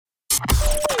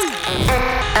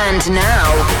And now,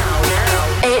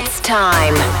 it's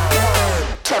time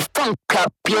to funk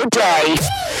up your day.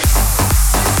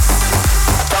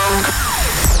 Funk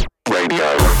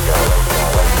Radio.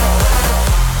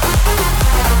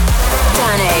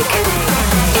 Danik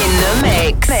in the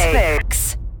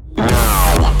mix.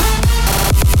 Now,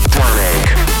 Danik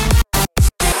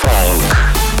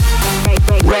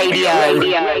Funk Radio.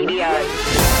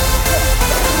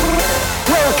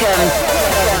 Welcome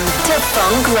to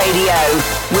Funk Radio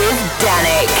with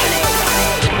Danik.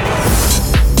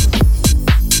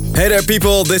 Hey there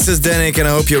people, this is Danik and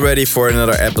I hope you're ready for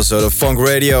another episode of Funk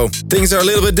Radio. Things are a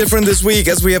little bit different this week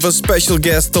as we have a special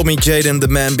guest, Tommy Jaden, the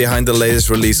man behind the latest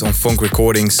release on Funk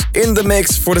Recordings, in the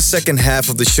mix for the second half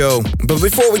of the show. But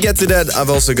before we get to that, I've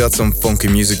also got some funky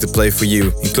music to play for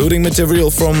you, including material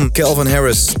from Calvin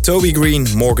Harris, Toby Green,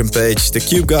 Morgan Page, The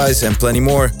Cube Guys and plenty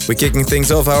more. We're kicking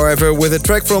things off, however, with a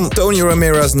track from Tony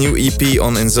Ramira's new EP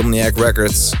on Insomniac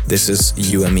Records. This is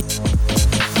You and Me.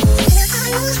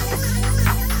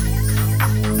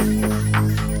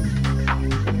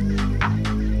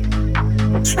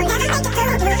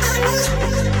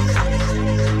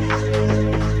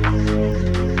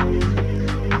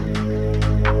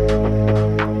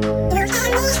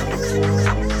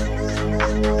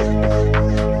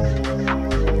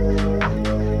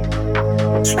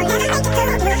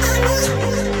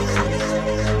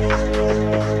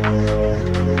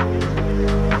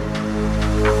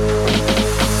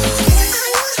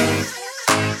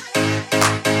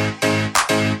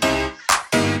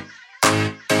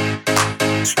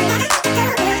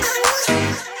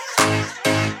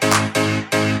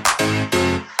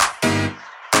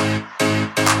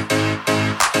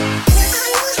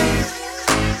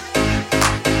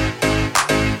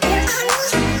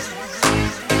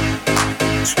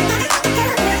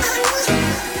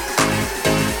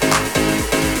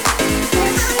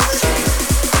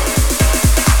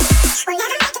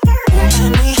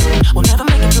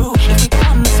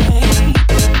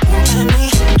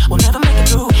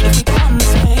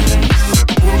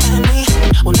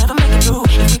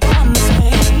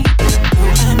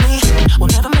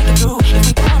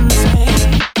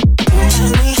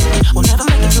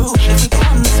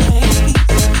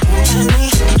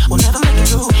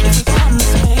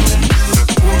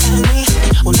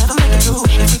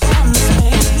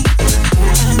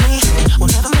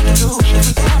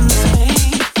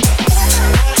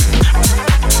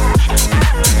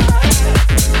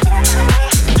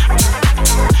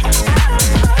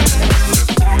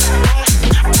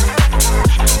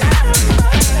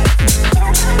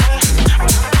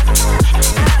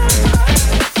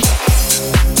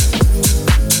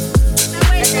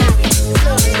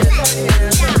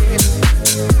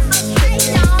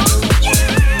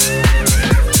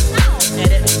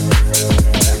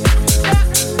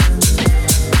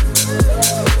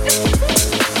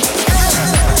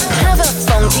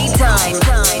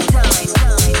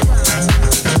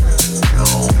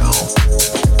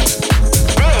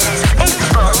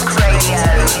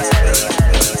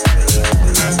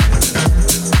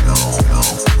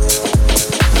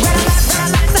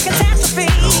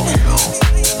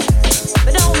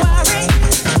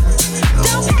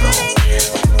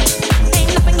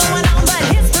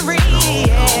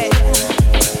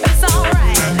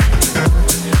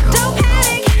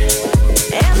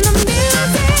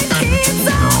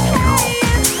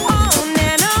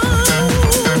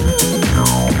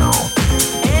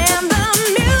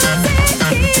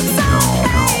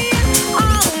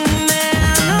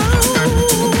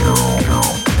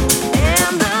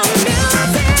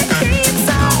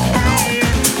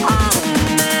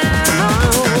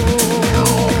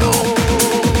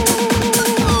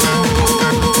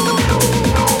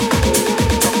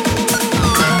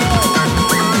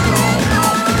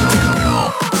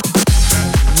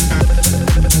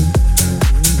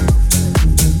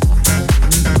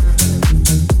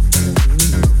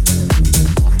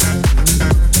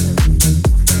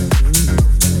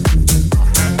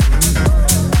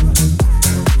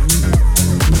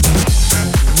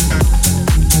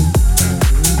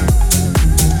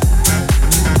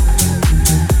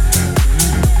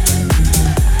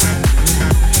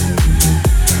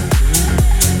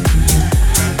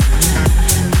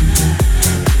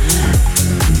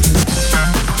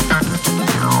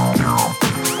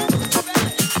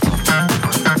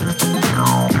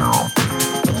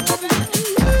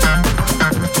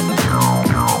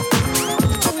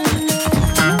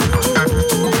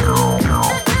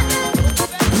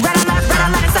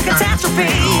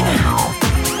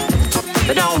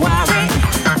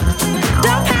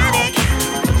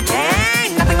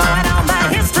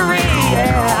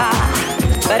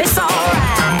 but it's all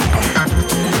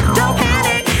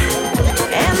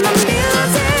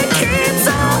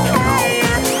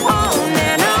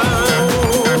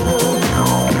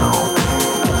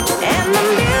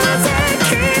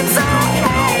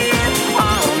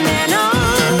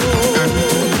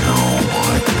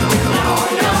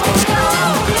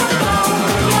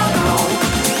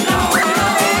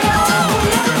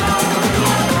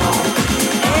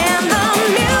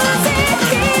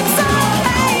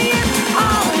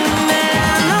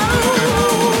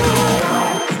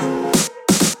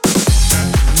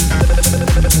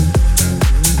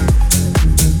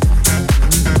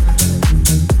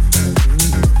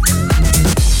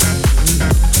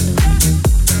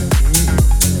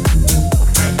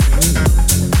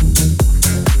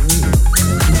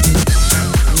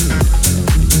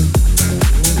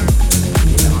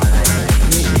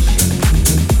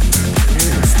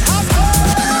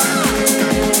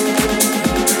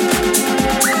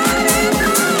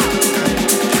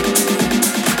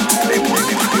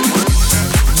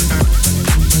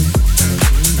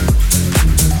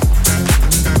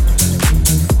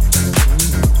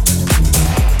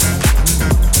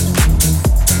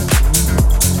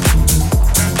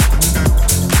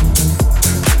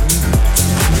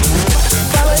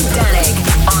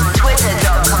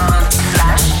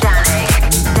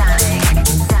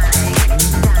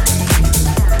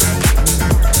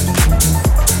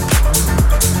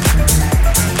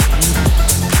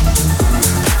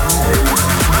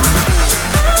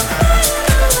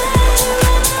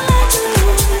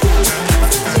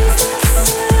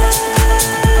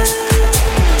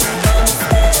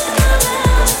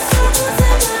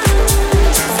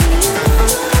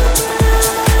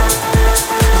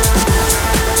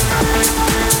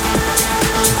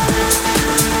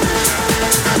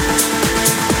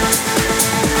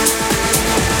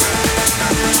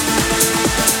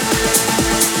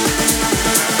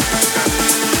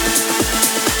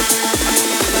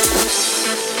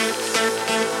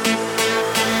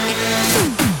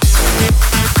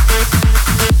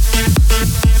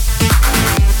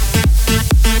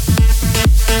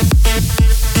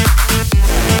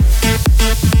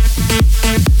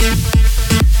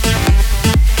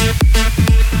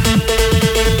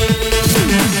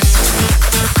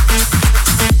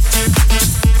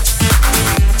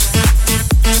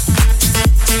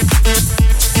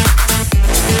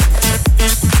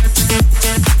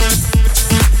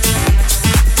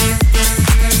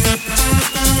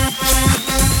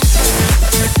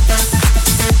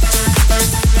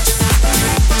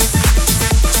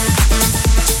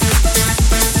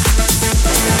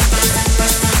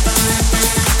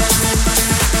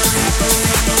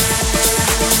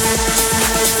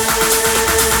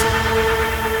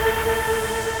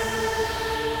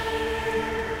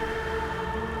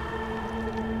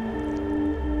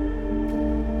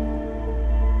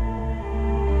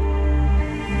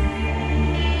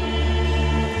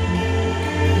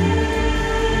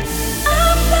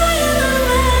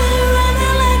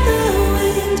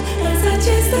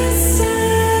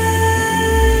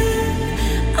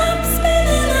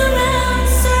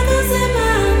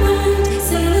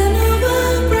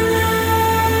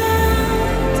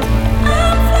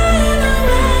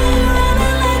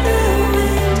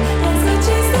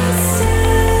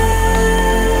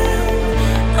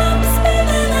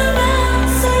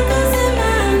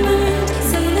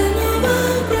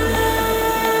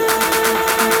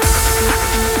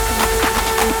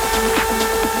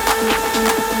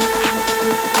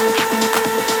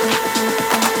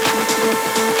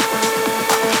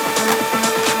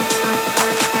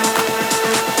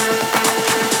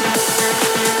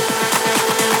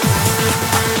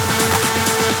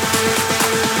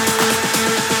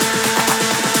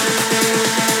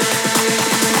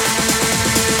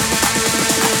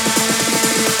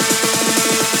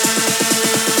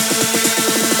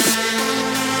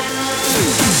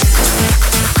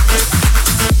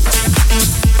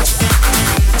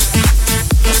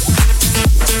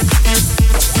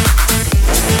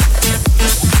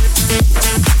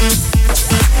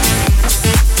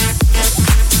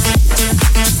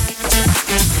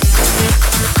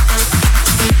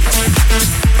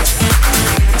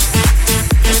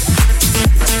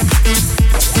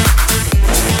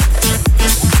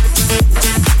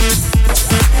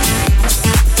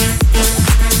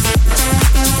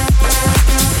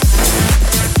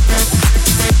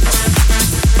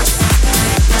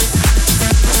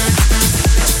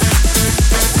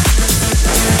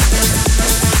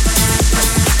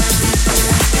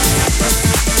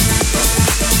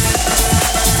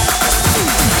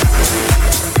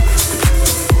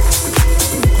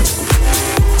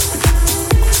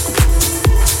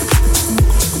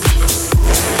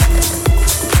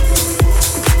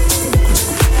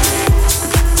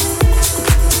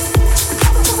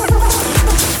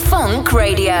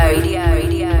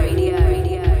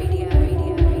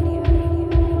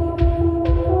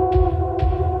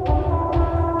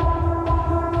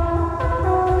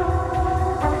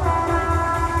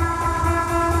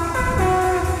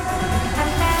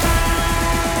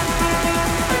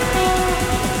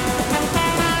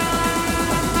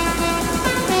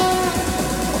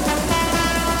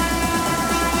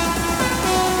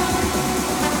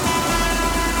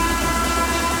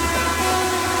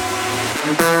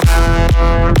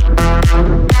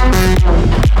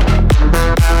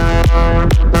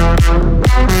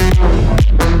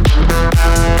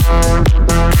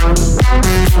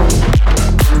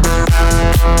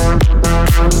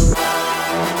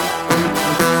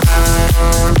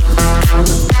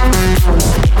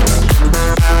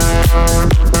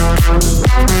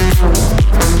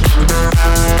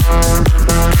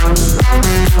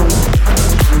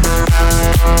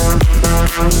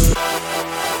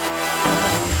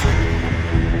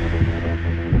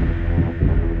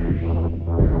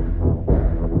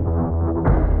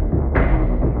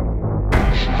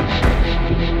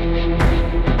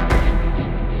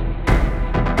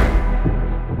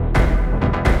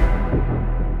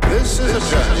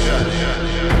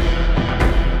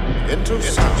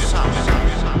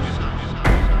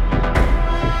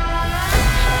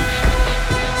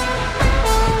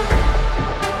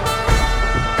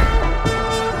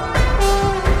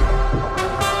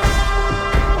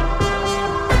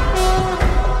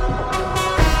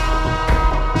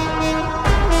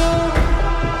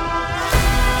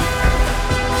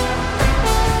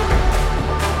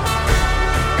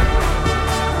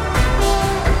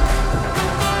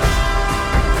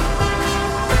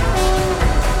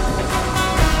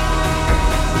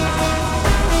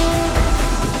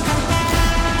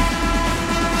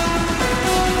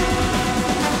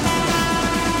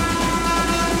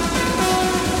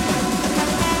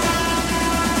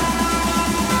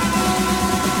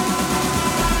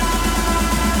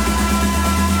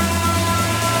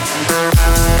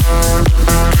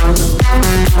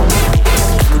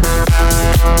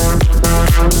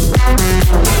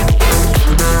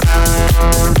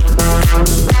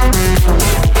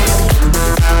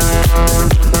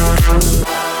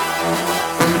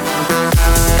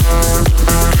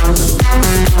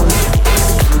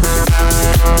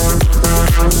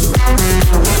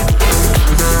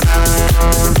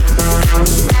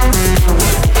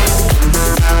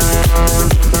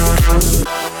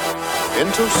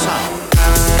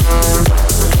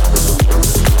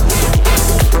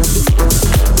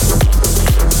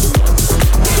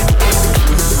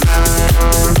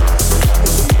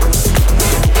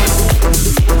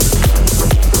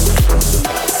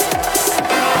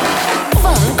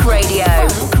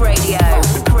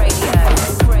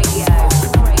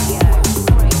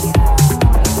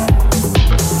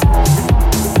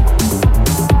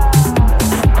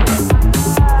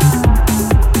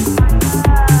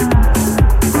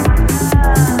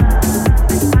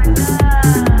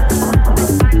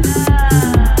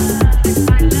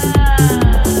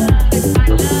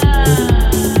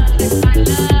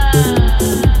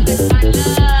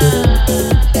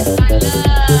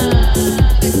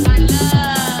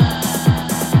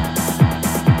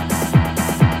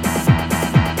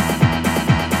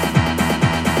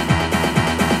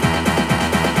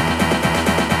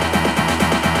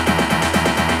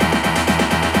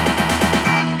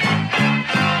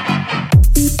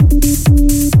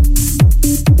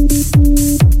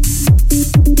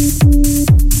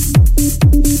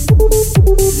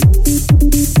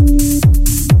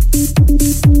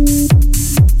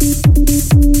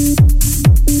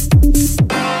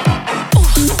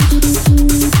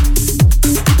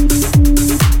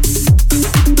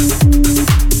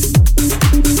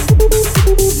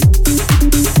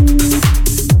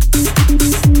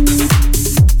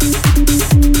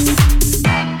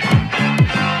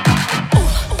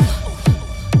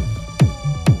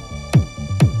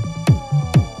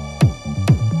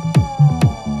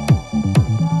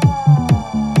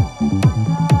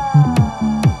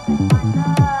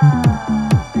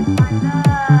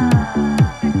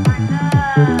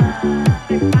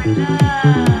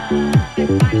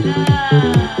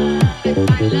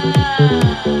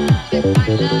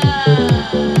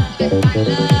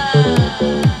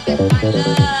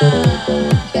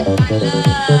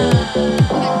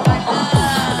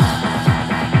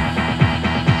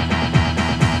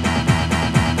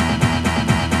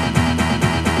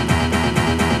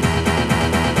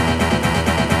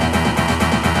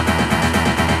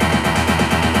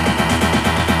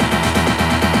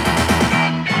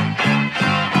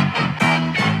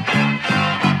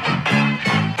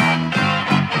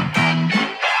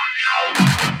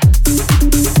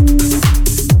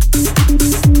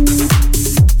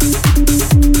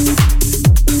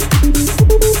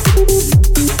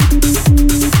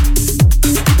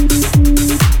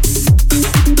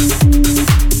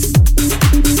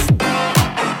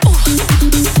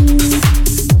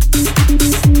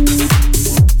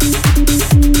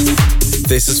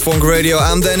This is Funk Radio,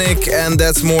 I'm Danik, and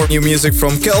that's more new music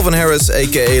from Calvin Harris,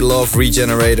 aka Love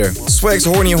Regenerator. Swag's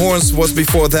Horny Horns was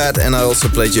before that, and I also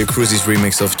played you Cruzy's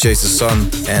remix of Chase the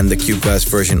Sun and the Cube Guys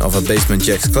version of a Basement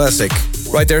Jaxx classic.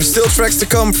 Right, there's still tracks to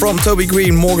come from Toby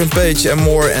Green, Morgan Page and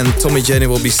more, and Tommy Jenny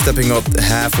will be stepping up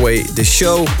halfway the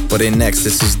show. But in next,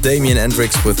 this is Damien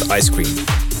Hendrix with Ice Cream.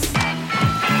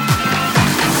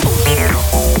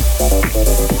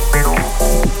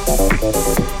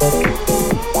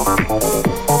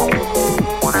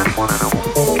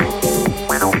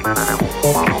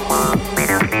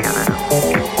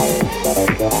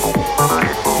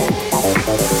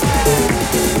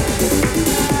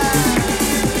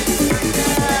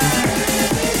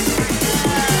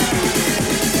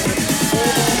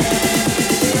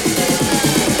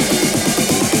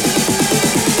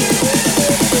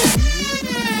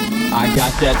 I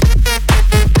got that.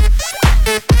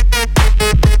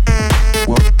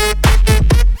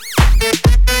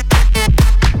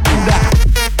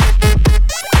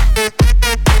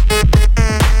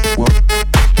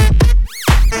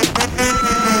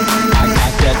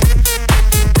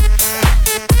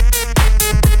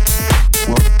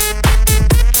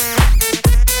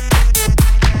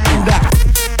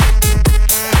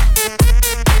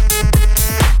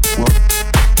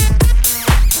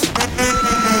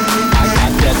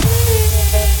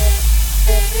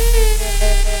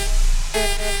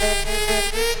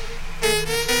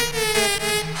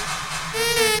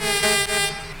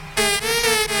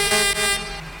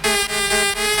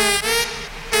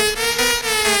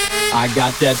 I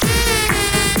got that.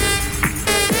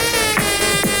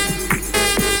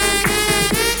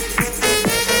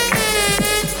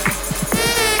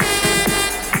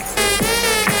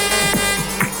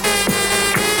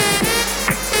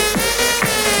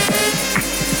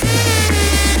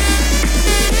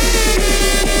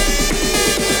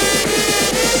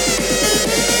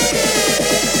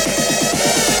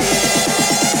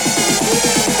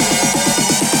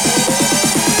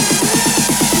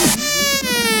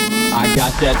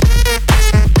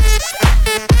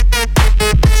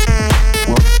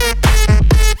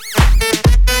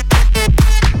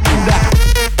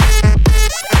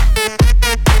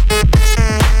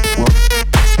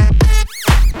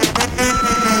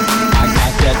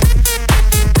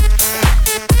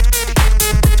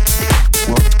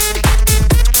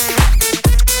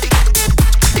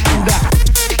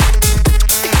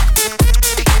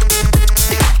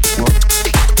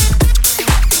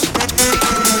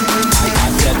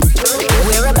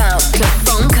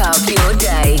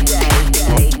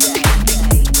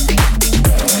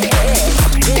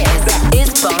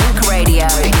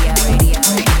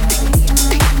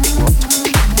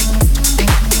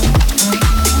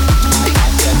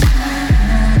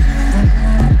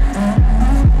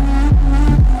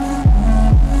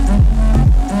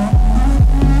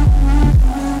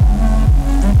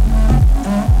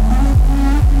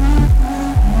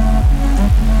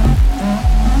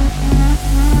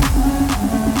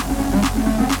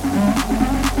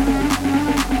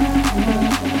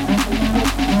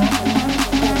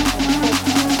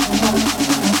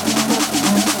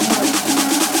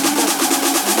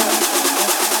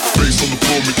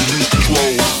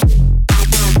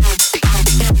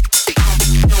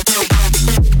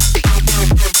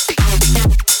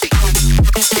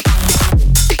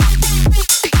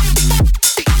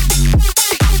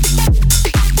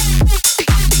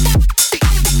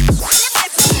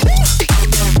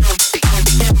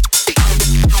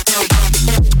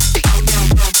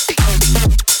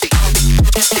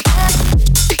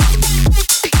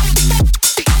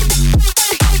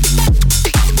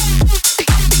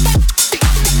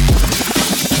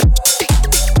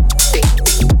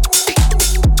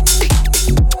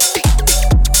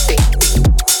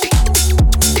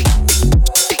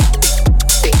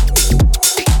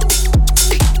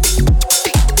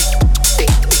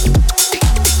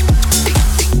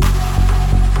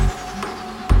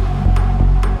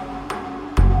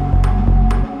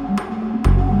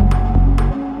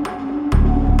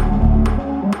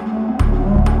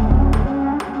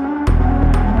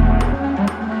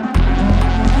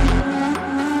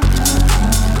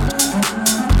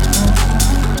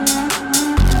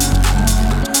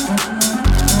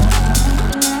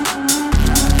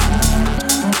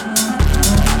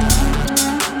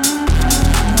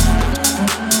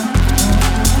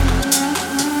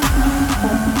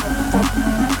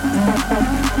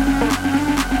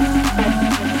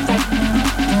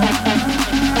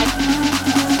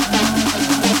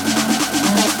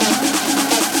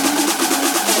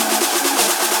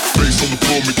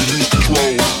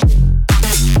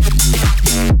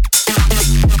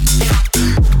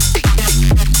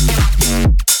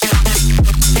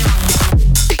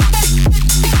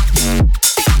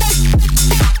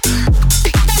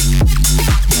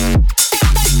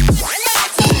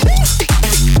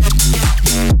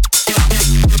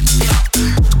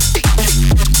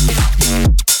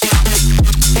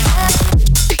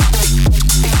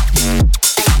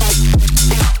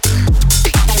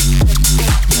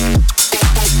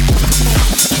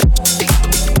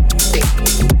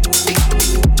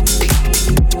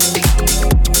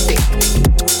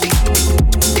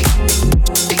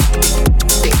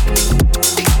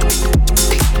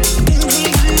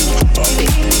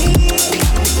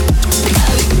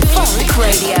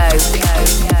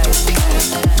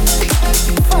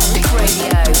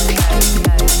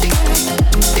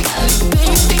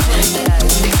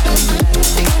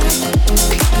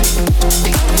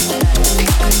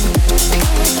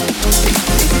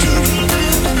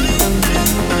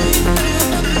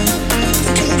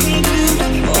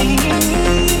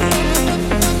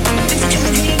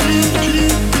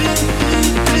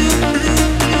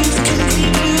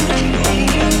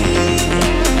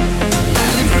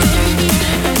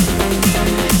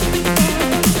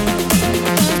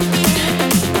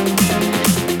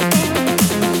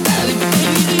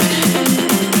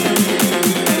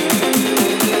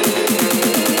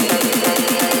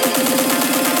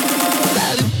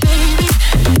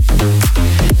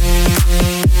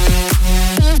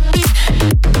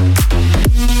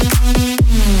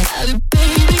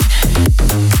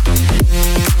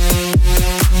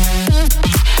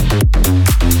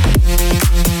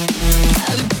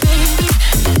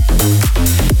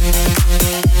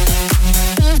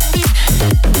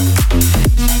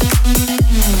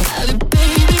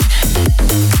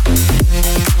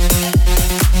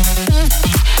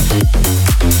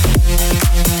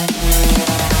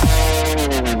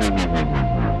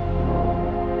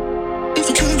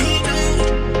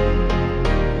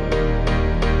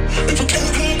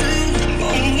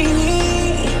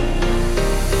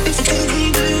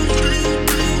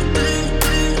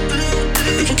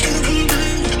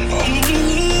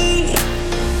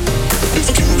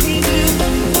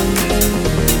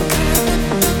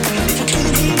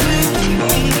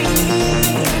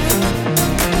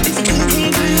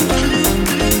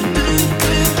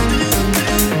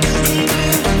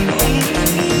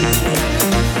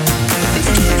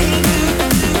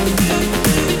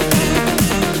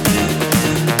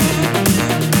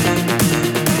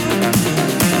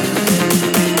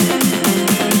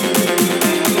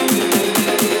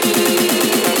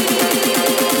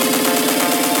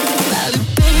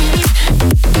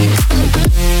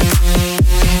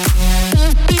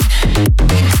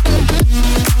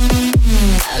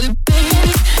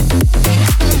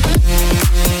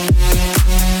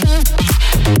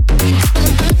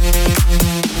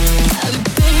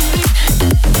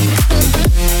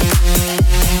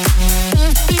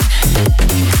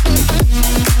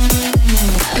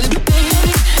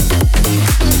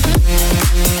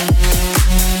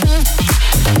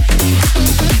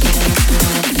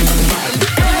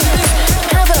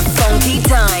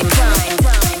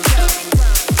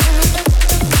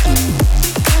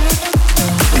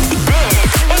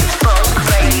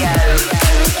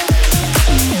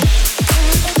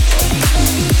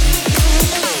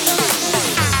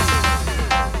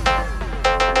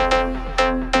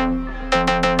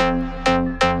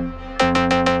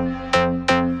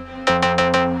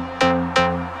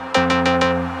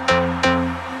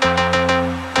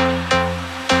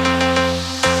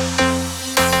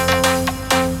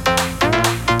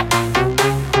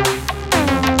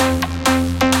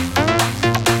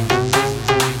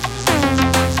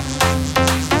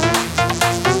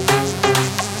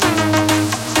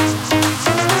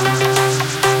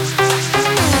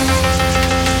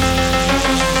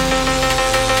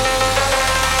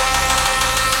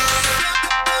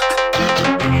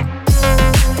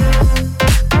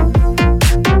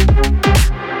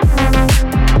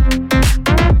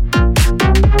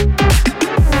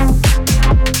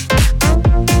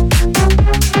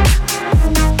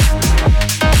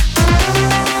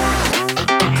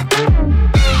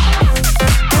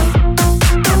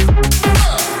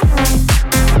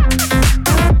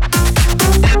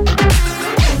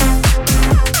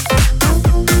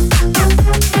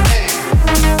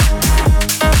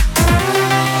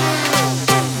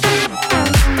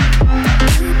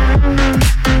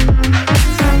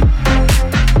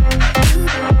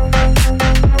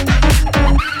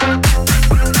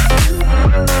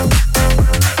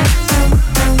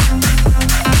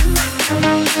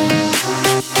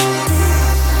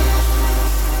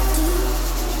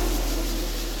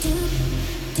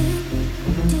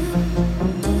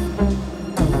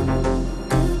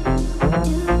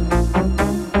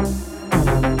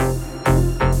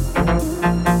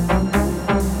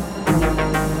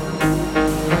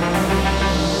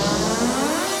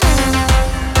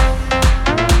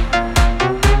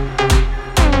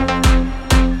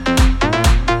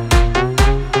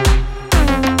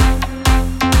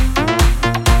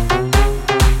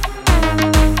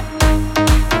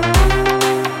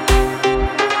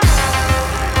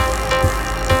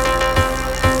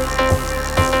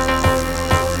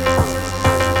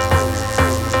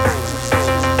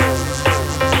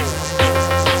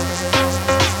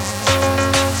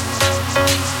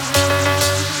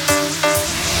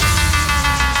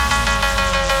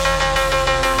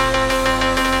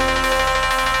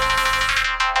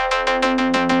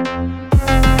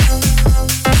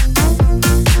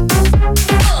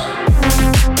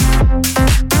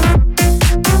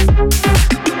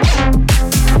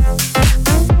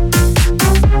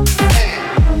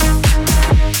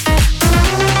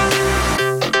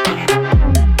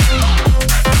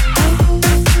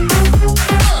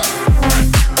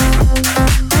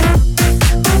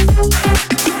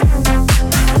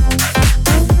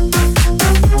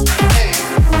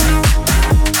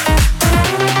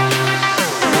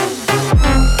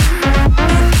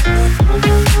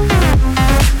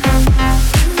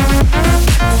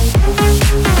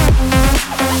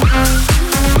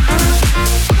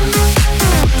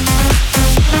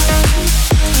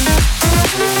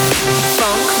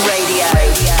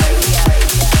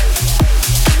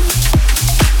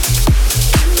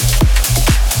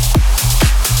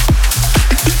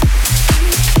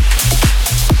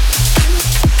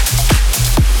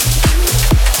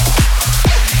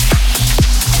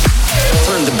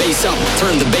 turn the bass up,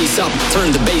 turn the bass up,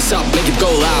 turn the bass up, make it go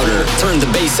louder. Turn the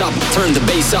bass up, turn the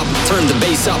bass up, turn the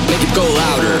bass up, make it go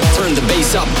louder. Turn the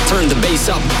bass up, turn the bass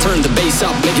up, turn the bass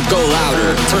up, make it go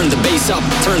louder. Turn the bass up,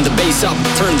 turn the bass up,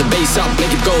 turn the bass up,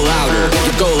 make it go louder. Make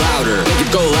it go louder, make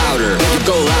it go louder, make it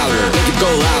go louder, make it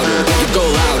go louder, make it go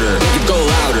louder, make it go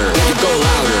louder, make it go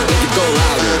louder, make it go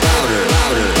louder, louder,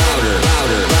 louder, louder, louder,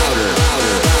 louder, louder, louder, louder,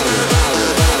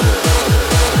 louder.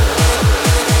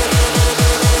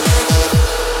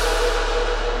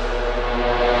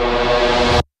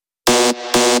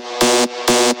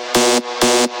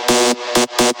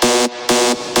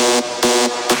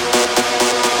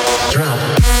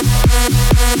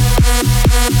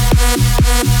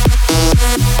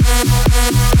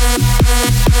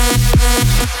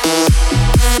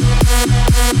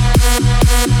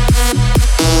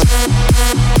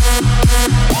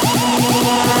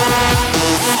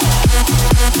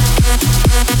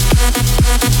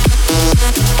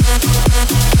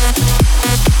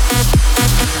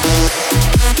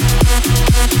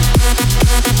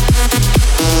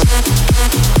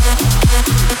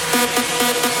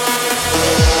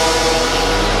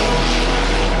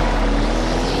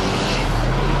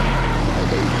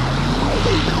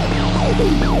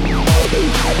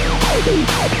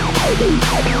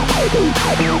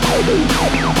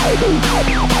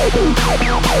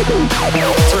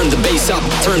 Turn the bass up,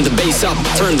 turn the bass up,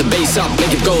 turn the bass up,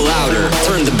 make it go louder.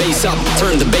 Turn the bass up,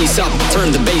 turn the bass up,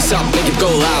 turn the bass up, make it go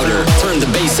louder. Turn the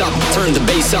bass up, turn the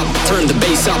bass up, turn the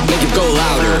bass up, make it go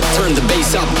louder. Turn the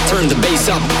bass up, turn the bass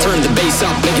up, turn the bass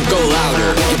up, make it go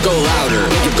louder. Make it go louder,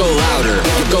 make it go louder,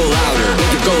 make it go louder,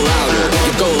 make it go louder, make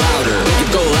it go louder, make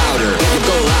it go louder, make it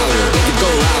go louder, make it go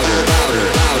louder, louder,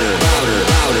 louder, louder,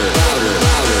 louder, louder, louder, louder,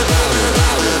 louder, louder,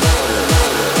 louder.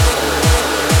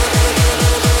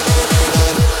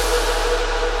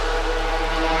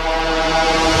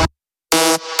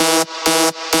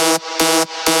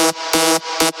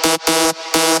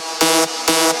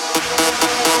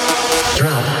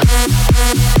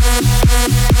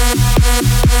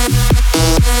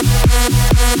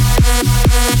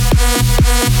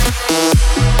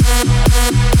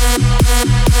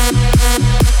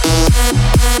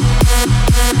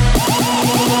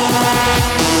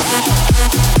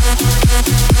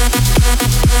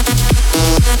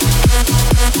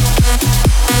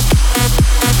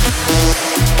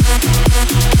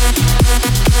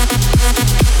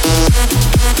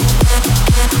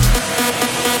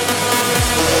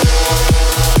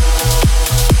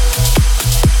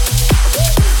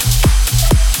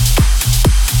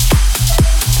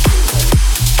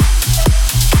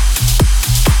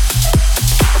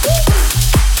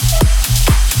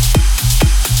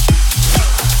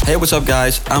 Hey, what's up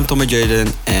guys, I'm Tommy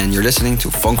Jaden and you're listening to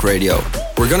Funk Radio.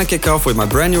 We're gonna kick off with my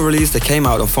brand new release that came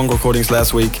out on Funk Recordings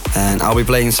last week, and I'll be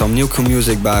playing some new cool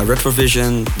music by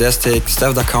Retrovision, Destic,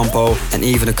 Steph Da Campo, and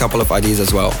even a couple of ideas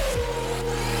as well.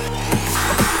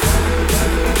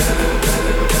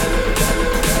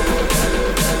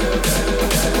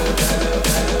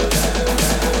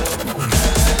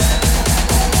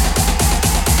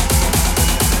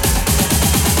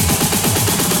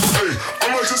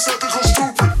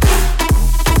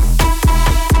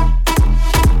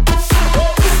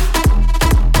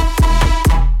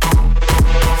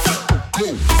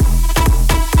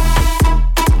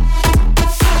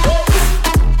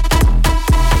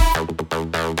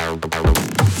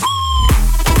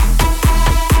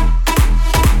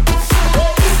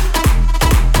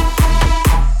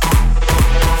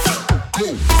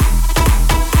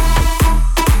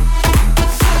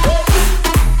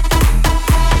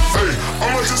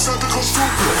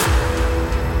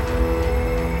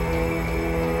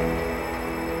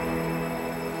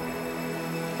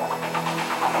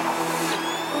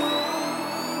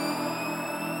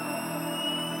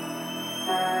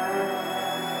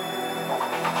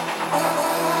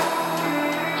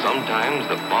 Sometimes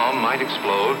the bomb might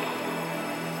explode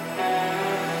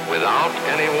without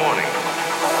any warning.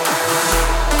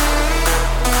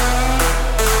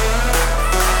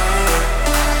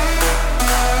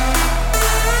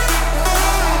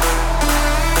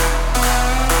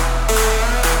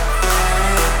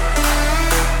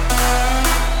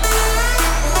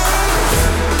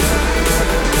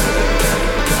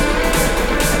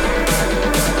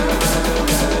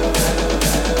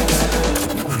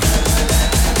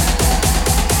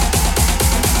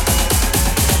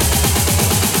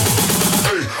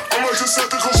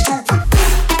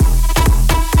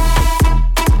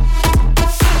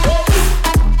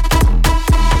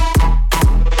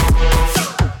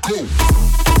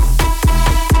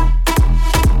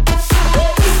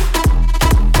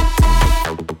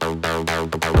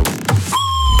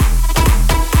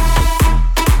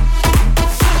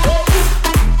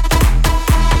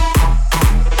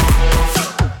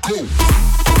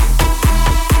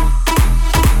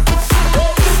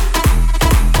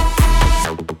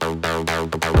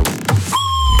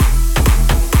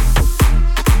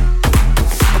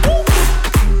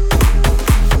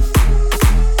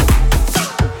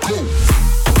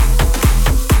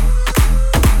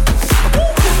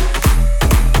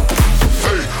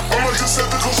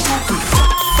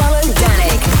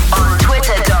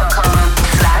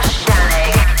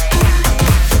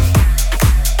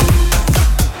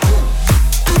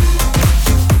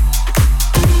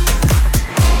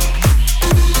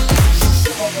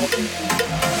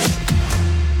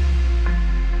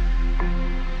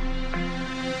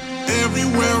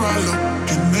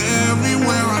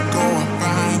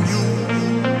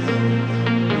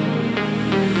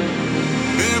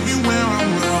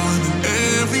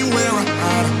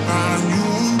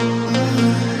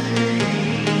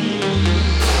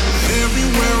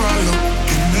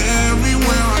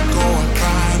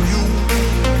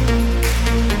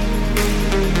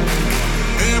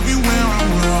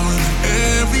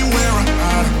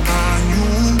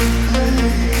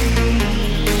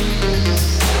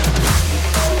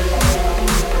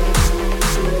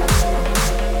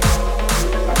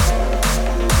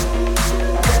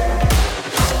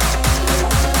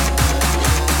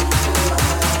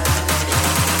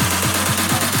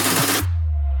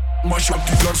 Mash up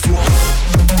the dance floor.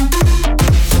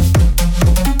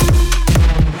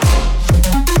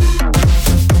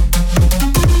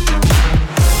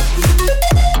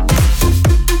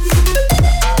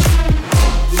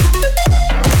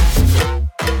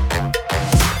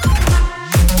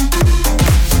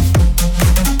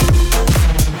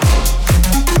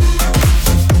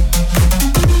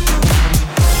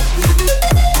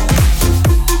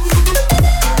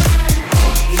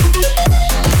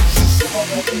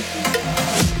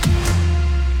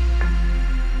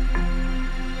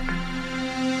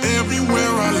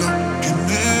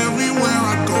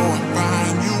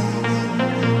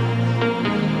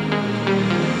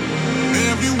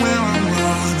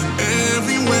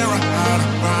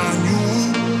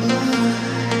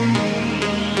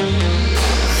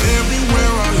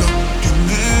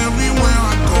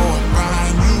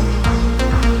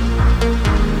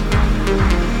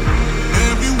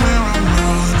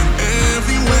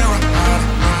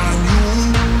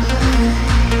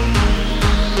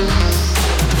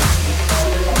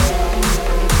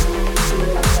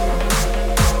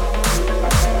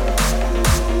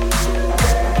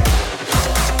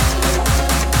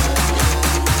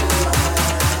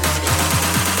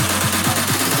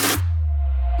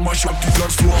 Mash up the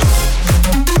dance floor.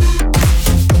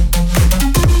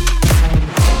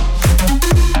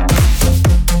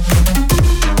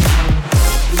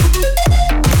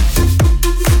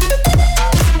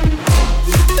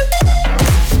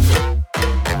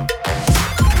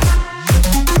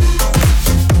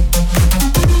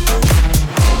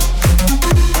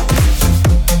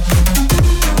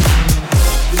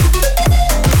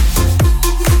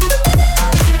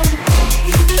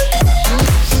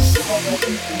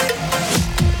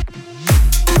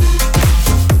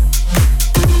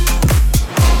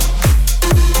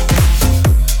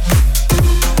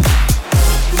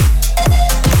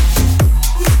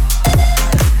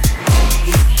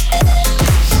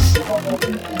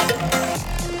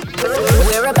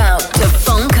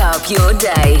 Your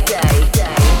day.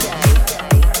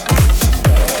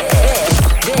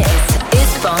 This is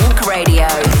Funk Radio.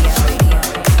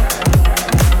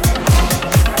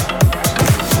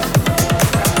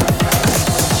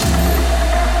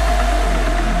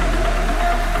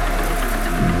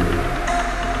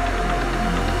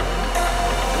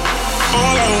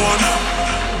 All I want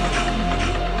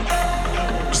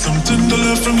is something to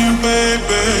learn from you,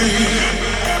 baby.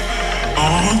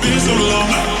 Oh, it's been so long.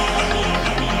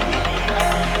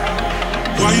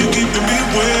 Why you keeping me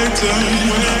waiting?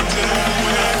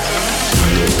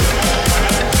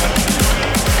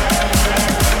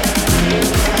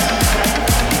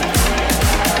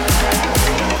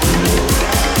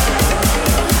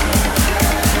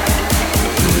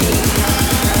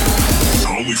 I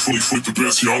only fully flip the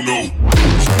best, y'all know.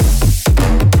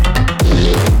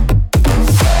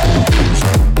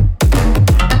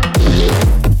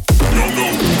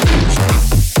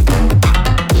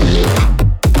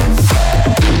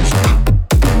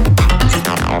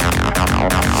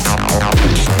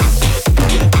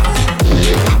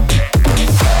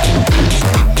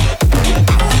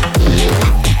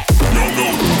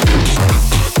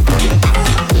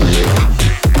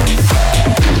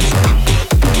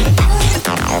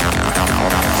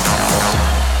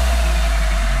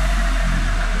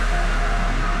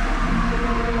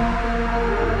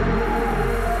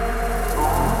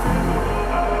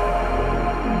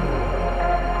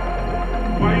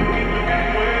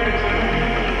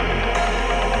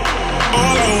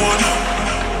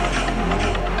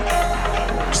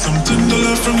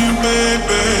 From you,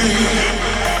 baby.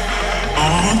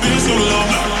 Oh, it's been so long.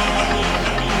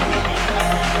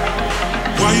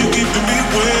 Why you keeping me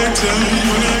waiting?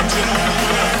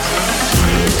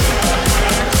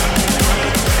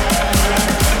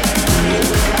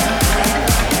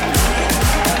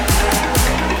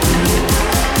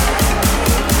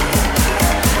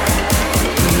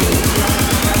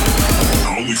 I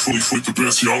only fully flip the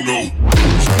best, y'all know.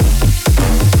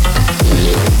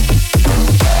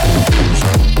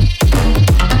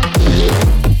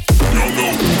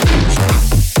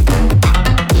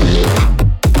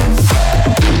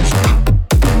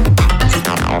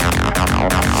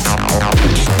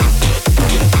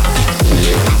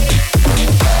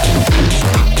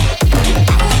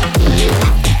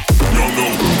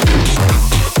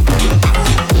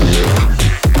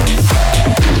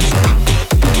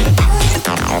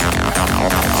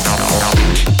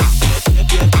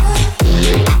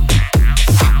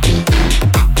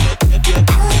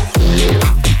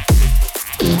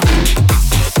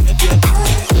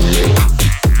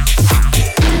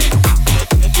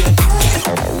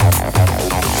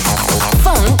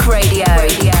 Funk Radio.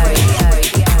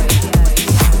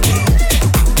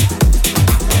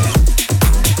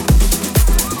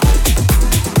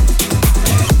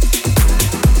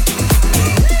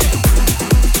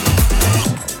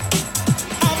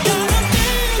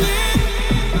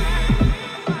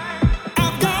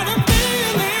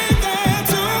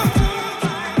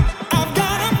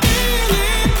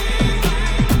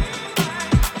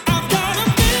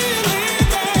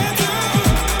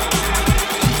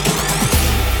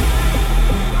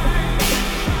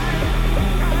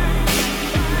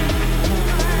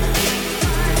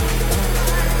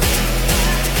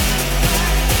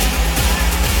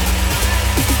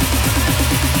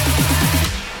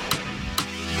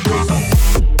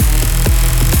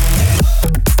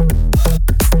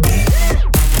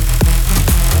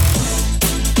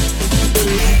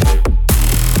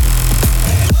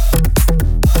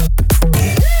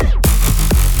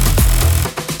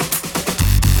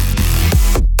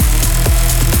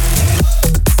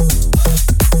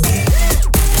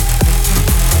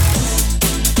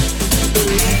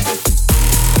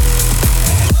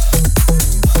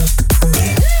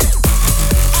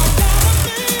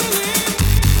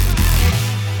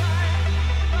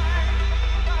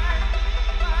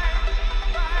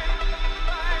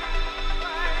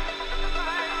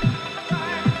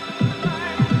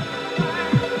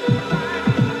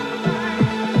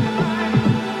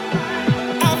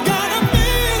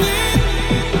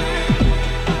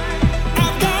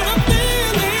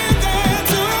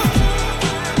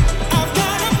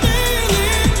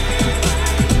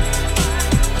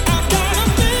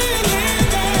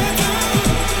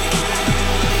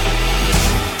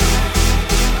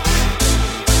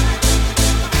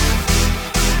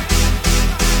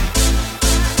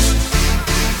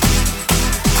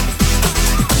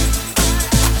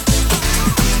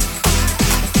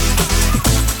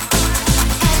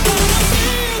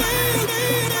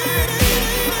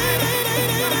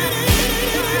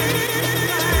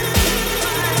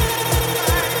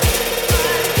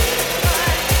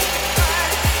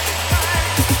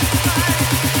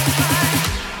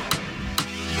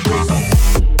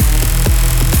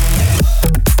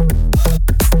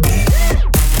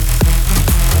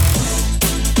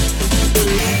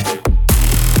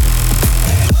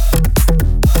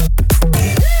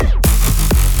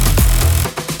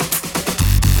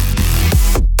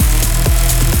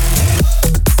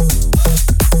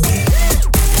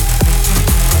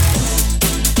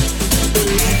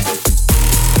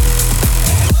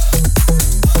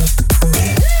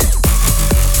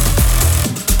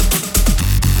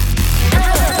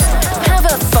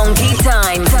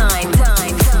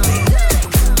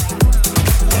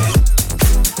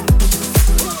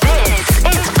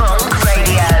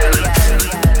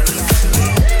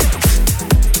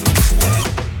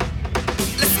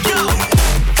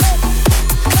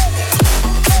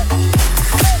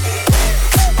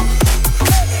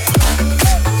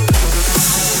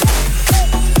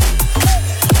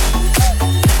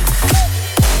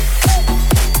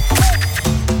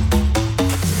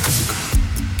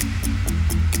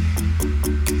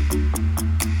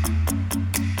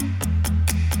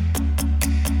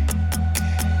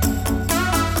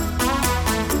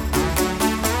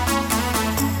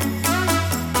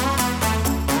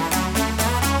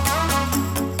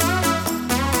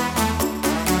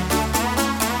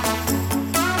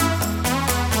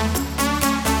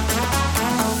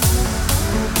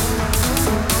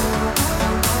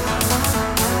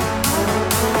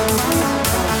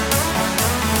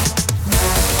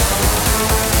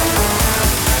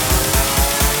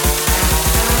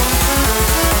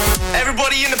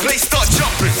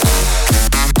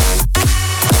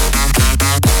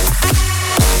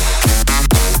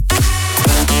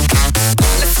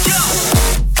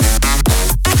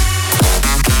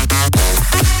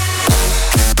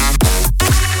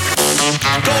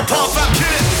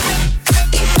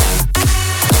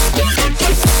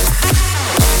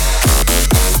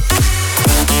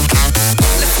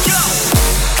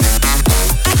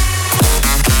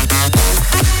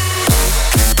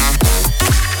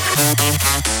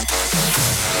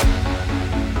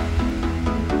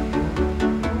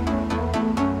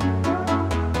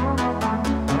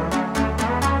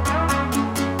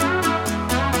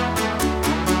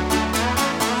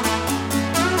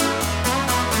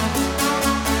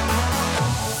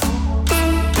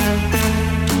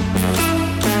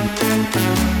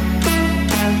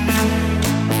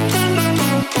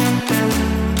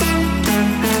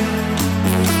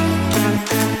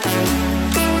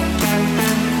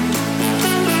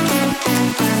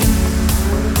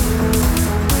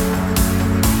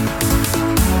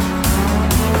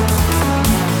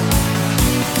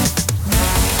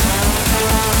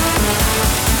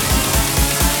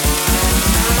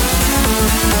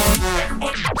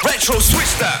 So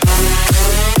switch that.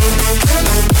 Let's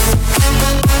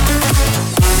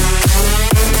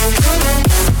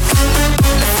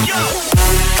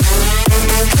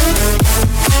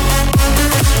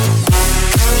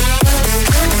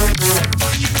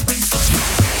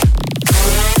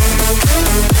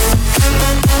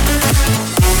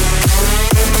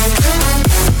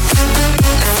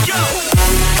go.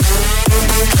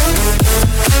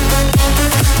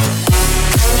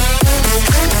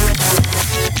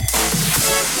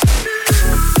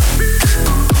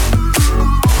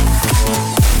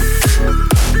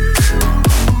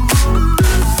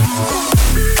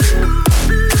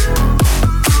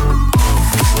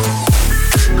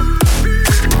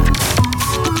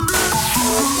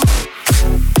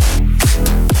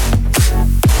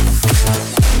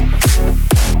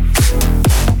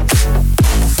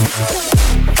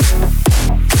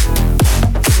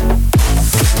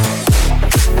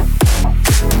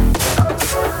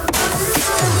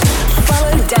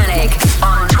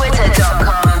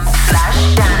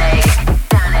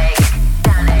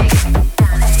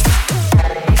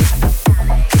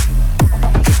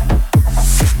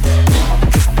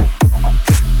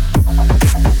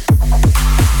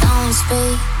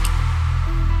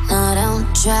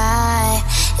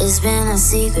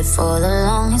 Secret for the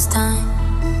longest time.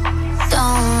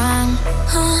 Don't run,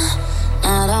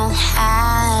 now don't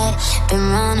hide.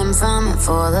 Been running from it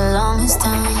for the longest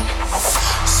time.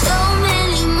 So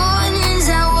many mornings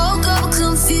I woke up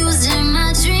confused in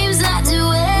my dreams. I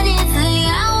do anything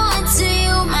I want to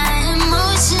you. My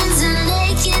emotions are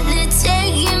naked, they're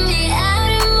taking me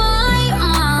out of my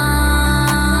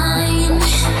mind.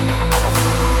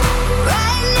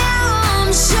 Right now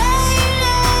I'm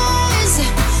shameless,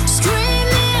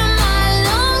 screaming my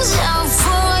lungs out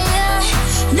for you.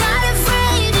 Not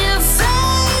afraid to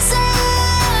face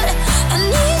it. I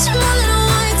need you more than I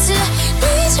want to.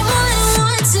 Need you more than I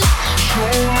want to.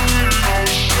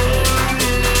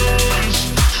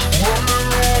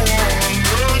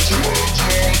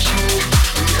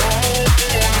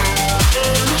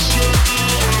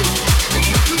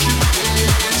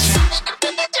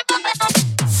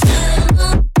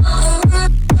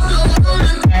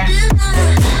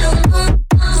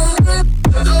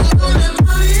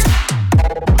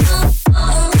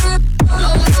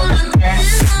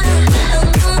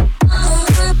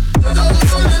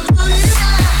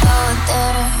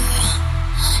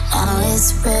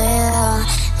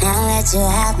 You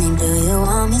have me, do you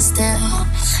want me still?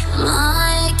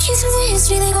 My kids with the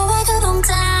history, they go back a long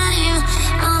time.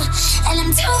 And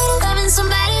I'm tired of loving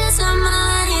somebody that's not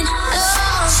mine.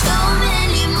 Oh, so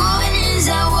many mornings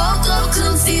I woke up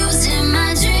confused in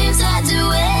my dreams. I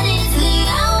do anything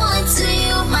I want to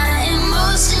you. My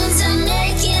emotions are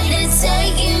naked, they're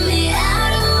taking me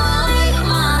out of my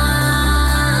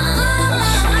mind.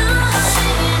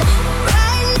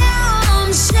 Right now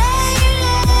I'm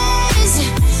shameless,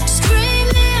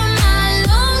 screaming my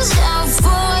lungs out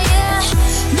for you.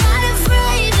 Not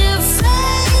afraid to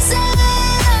face it.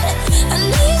 I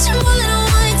need you more than I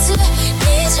want to.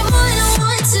 Need you more than I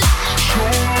want to.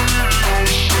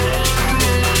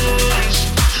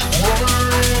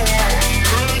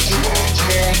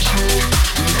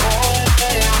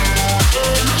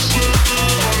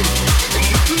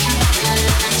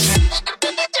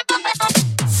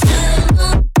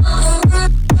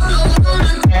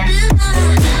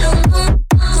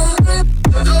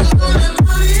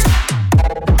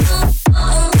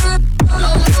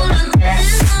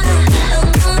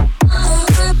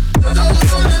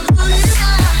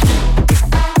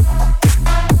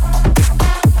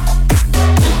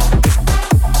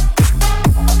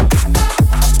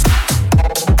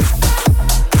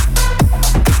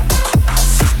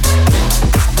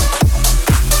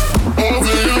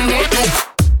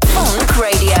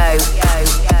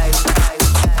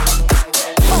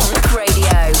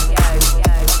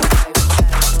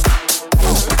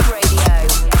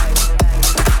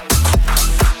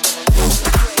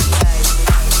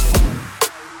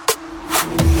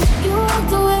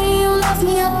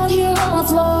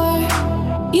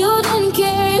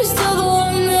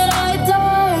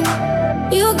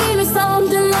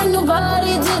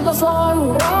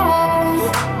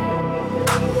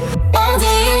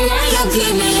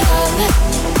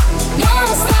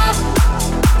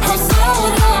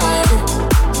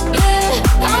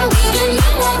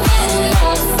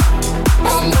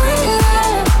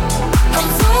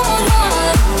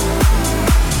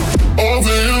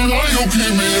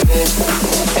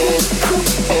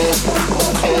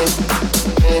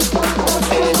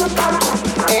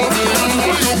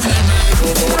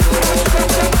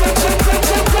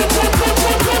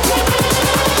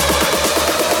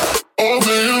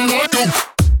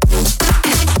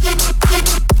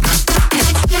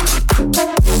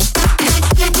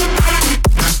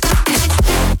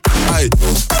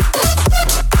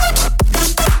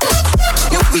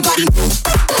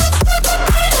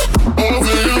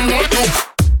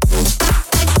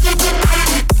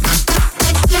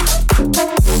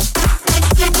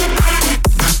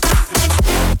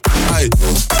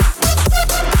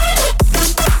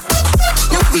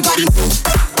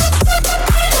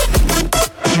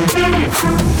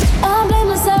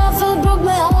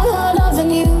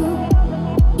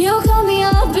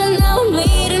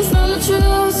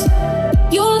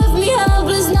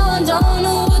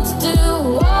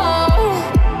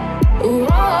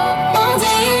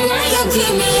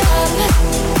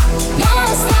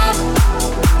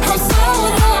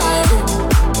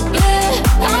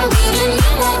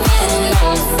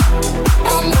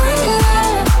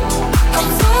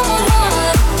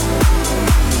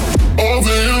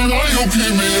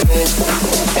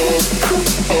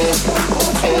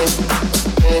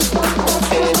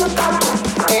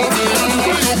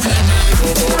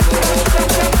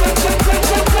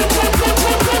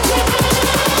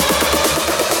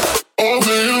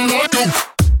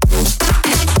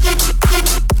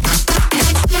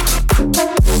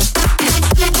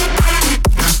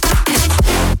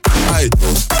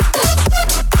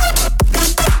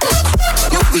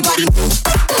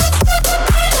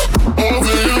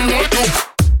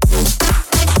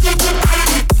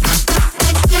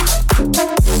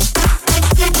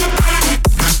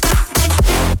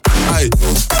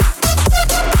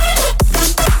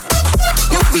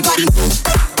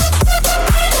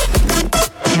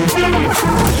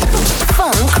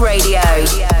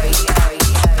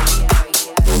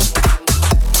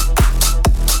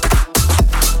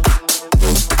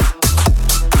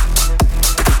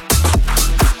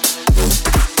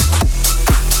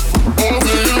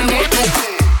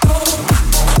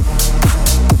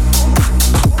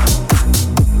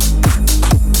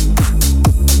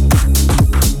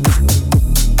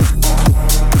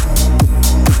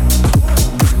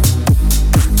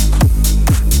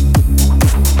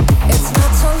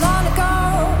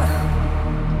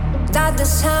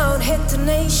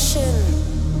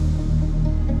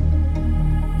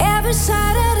 every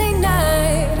Saturday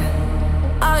night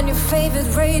on your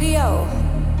favorite radio.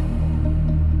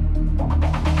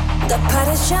 The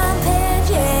party's jumping,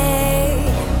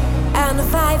 yeah, and the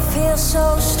vibe feels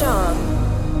so strong.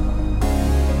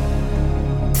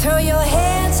 Throw your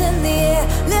hands in the air,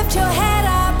 lift your head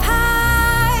up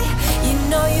high. You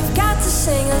know you've got to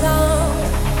sing along.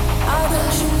 Oh,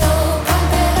 don't you know?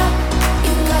 Pump it up,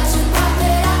 you've got to pump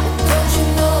it up. Don't you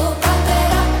know? Pump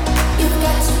it up, you've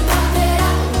got to pump it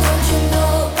up. Don't you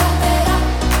know? Pump it up,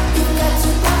 you've got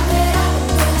to pump it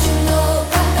up. Don't you know?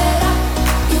 Pump it up,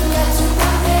 you've got to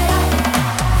pump it up. You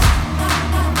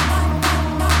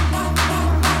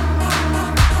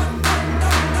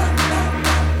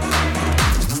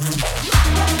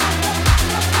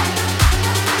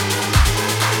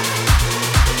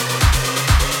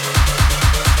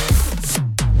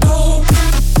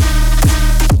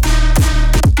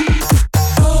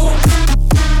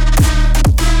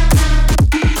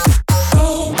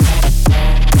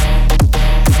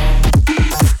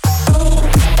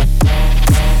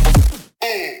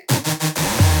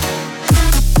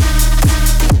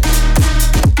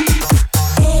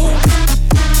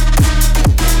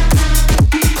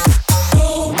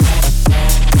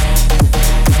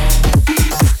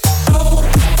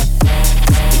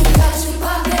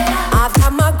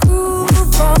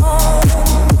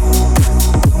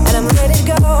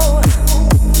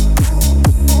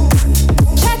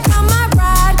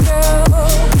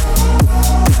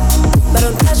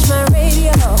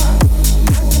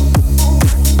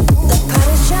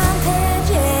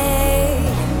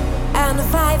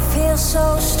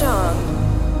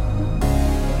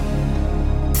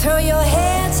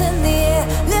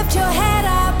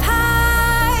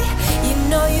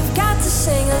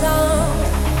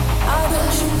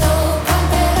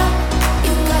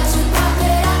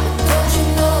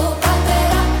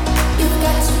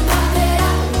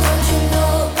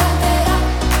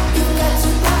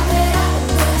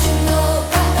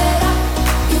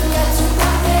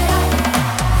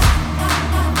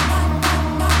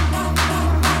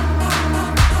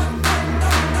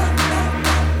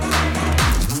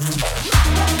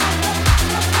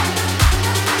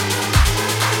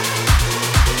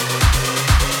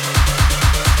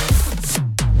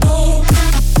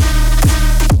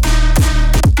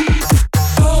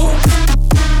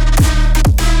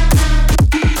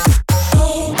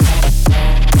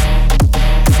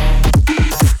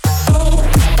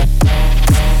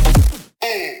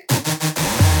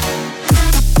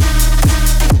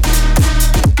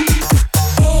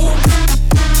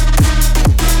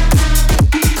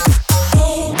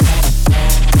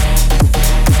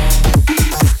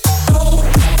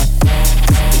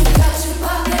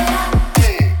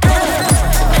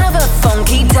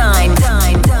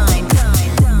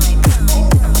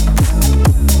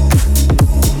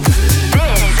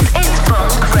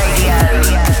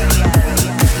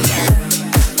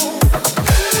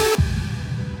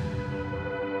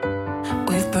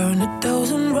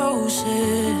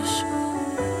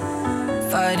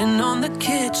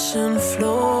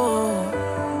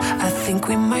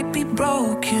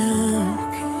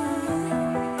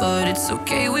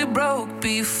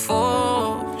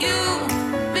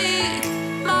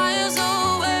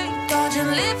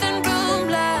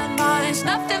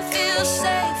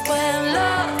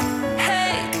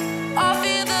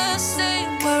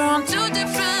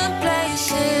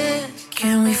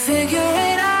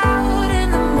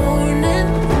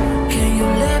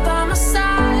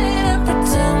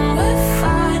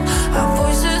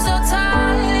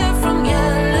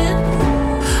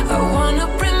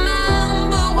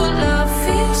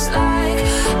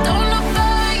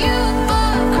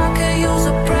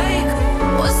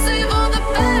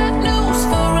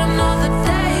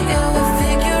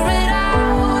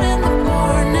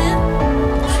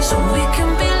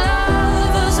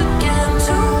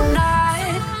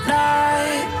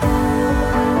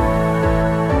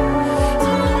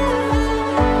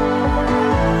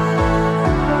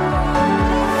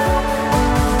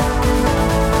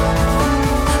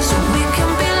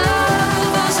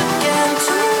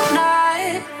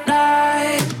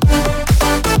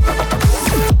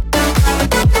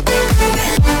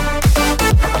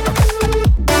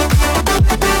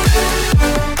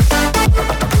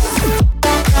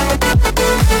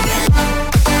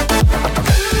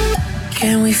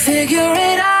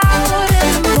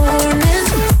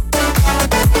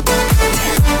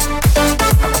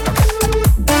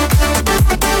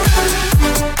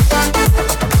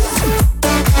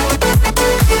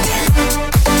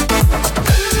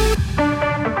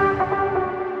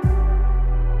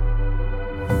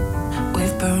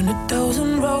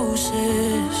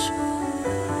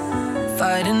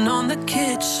fighting on the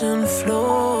kitchen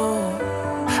floor.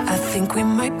 I think we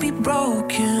might be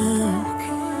broken,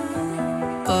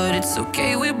 but it's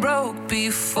okay, we broke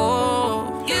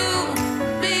before. You,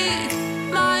 me,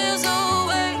 miles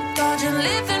away, dodging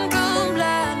living room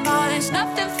landmines.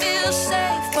 Nothing feels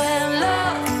safe when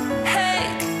love,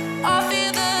 hate, all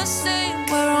feel the same.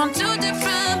 We're on two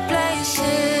different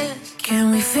places. Can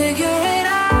we figure it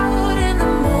out in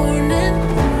the morning?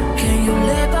 Can you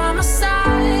lay by my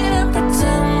side and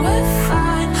pretend we're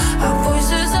fine? Our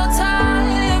voices are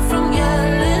tired from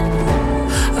yelling.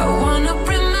 I wanna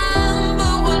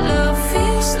remember what love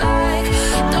feels like.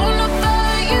 Don't know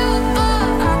about you, but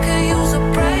I could use a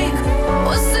break.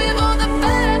 We'll save all the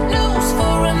bad news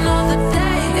for another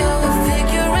day. Yeah, we'll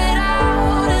figure it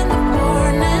out in the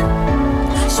morning,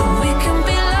 so we can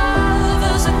be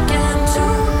lovers again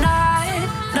tonight,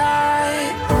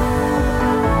 night.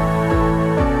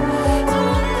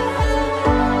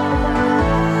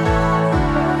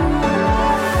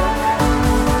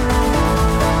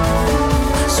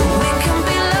 So we can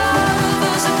be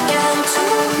lovers again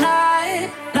tonight,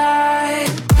 night.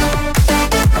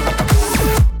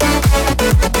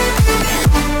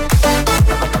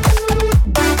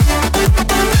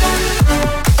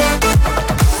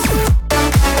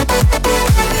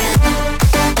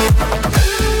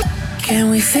 Can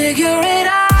we figure it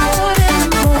out in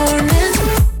the morning?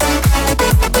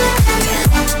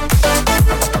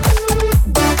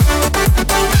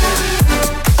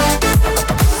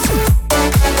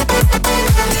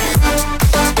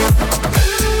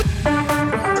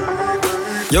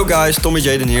 Yo guys, Tommy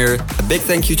Jaden here. A big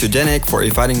thank you to Danik for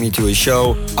inviting me to his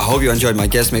show. I hope you enjoyed my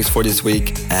guest mix for this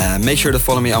week. And make sure to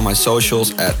follow me on my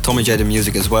socials at Tommy Jaden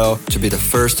Music as well to be the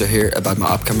first to hear about my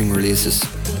upcoming releases.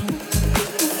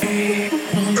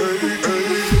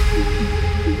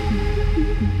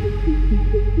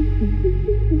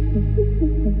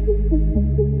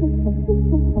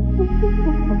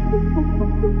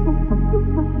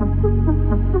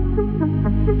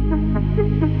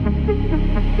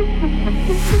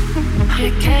 I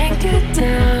can't get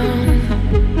down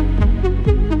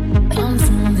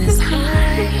from this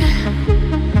high.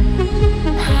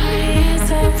 High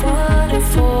as a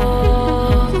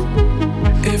waterfall.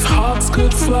 If hearts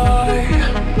could fly,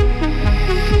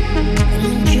 I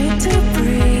need you to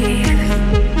breathe.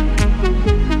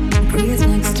 Breathe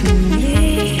next to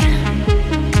me.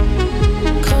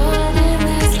 Calling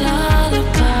this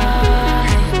lullaby.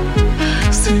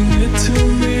 sing it to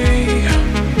me.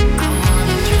 I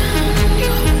wanna drown in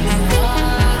your holy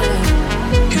water.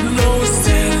 You know it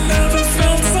still never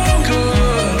felt so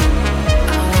good.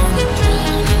 I wanna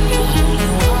drown in your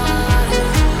holy water.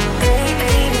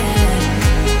 Amen.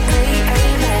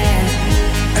 Amen.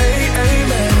 Hey, amen. Hey,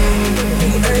 amen.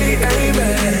 Hey,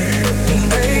 amen.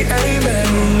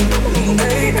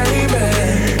 Hey, amen.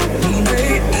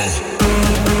 Hey,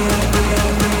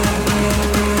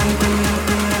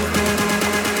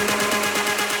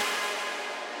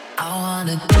 I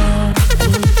wanna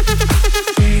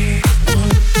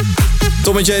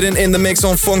Tommy Jaden in the mix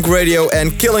on Funk Radio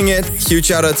and killing it. Huge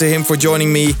shout out to him for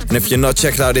joining me. And if you're not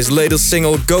checked out his latest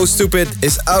single, Go Stupid,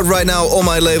 is out right now on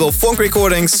my label Funk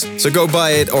Recordings. So go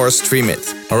buy it or stream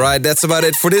it. Alright, that's about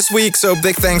it for this week. So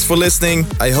big thanks for listening.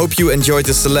 I hope you enjoyed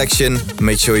the selection.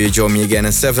 Make sure you join me again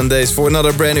in 7 days for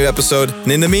another brand new episode.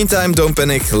 And in the meantime, don't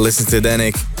panic, listen to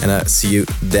Danik. And I'll see you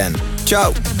then.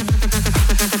 Ciao!